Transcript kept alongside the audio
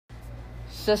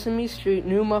Sesame Street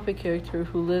new Muppet character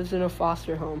who lives in a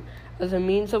foster home. As a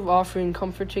means of offering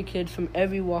comfort to kids from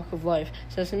every walk of life,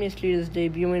 Sesame Street is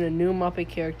debuting a new Muppet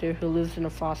character who lives in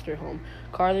a foster home.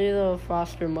 Carly the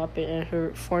foster Muppet and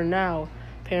her, for now,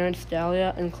 parents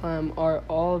Dahlia and Clem are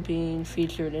all being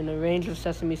featured in a range of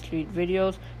Sesame Street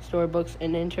videos, storybooks,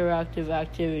 and interactive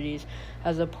activities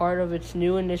as a part of its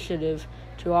new initiative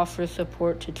to offer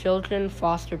support to children,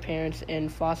 foster parents,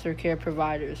 and foster care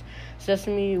providers.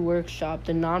 Sesame Workshop,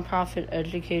 the nonprofit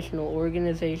educational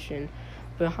organization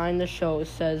behind the show,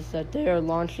 says that they are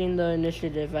launching the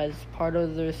initiative as part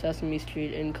of their Sesame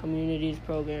Street in Communities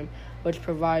program, which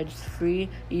provides free,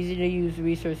 easy-to-use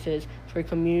resources for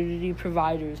community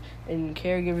providers and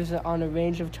caregivers on a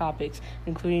range of topics,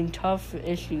 including tough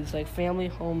issues like family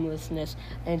homelessness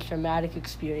and traumatic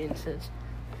experiences.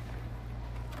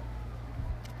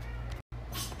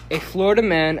 A Florida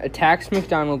man attacks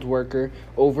McDonald's worker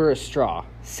over a straw,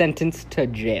 sentenced to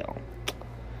jail.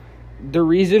 The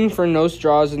reason for no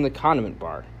straws in the condiment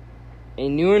bar. A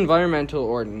new environmental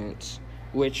ordinance,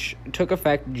 which took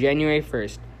effect January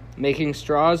 1st, making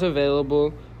straws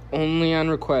available only on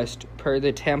request per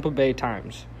the Tampa Bay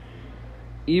Times.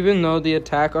 Even though the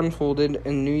attack unfolded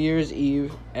on New Year's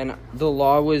Eve and the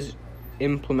law was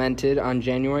implemented on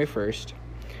January 1st,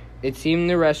 it seemed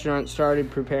the restaurant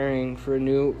started preparing for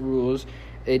new rules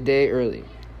a day early.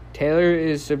 Taylor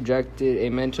is subjected a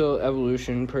mental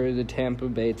evolution per the Tampa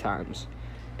Bay Times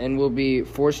and will be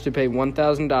forced to pay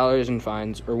 $1,000 in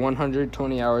fines or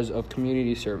 120 hours of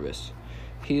community service.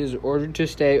 He is ordered to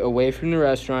stay away from the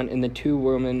restaurant and the two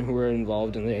women who were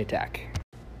involved in the attack.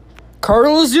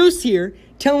 Carl Zeus here,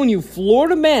 telling you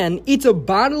Florida man eats a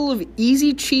bottle of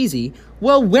Easy Cheesy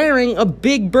while wearing a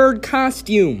Big Bird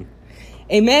costume.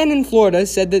 A man in Florida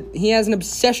said that he has an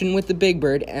obsession with the Big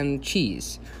Bird and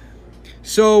cheese.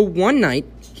 So one night,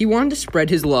 he wanted to spread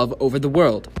his love over the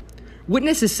world.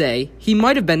 Witnesses say he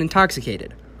might have been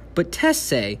intoxicated, but tests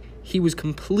say he was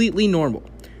completely normal.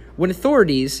 When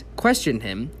authorities questioned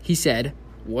him, he said,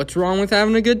 "What's wrong with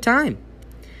having a good time?"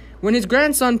 When his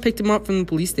grandson picked him up from the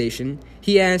police station,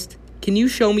 he asked, "Can you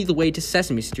show me the way to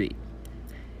Sesame Street?"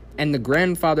 And the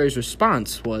grandfather's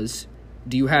response was,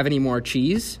 "Do you have any more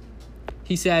cheese?"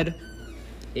 He said,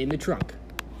 "In the trunk."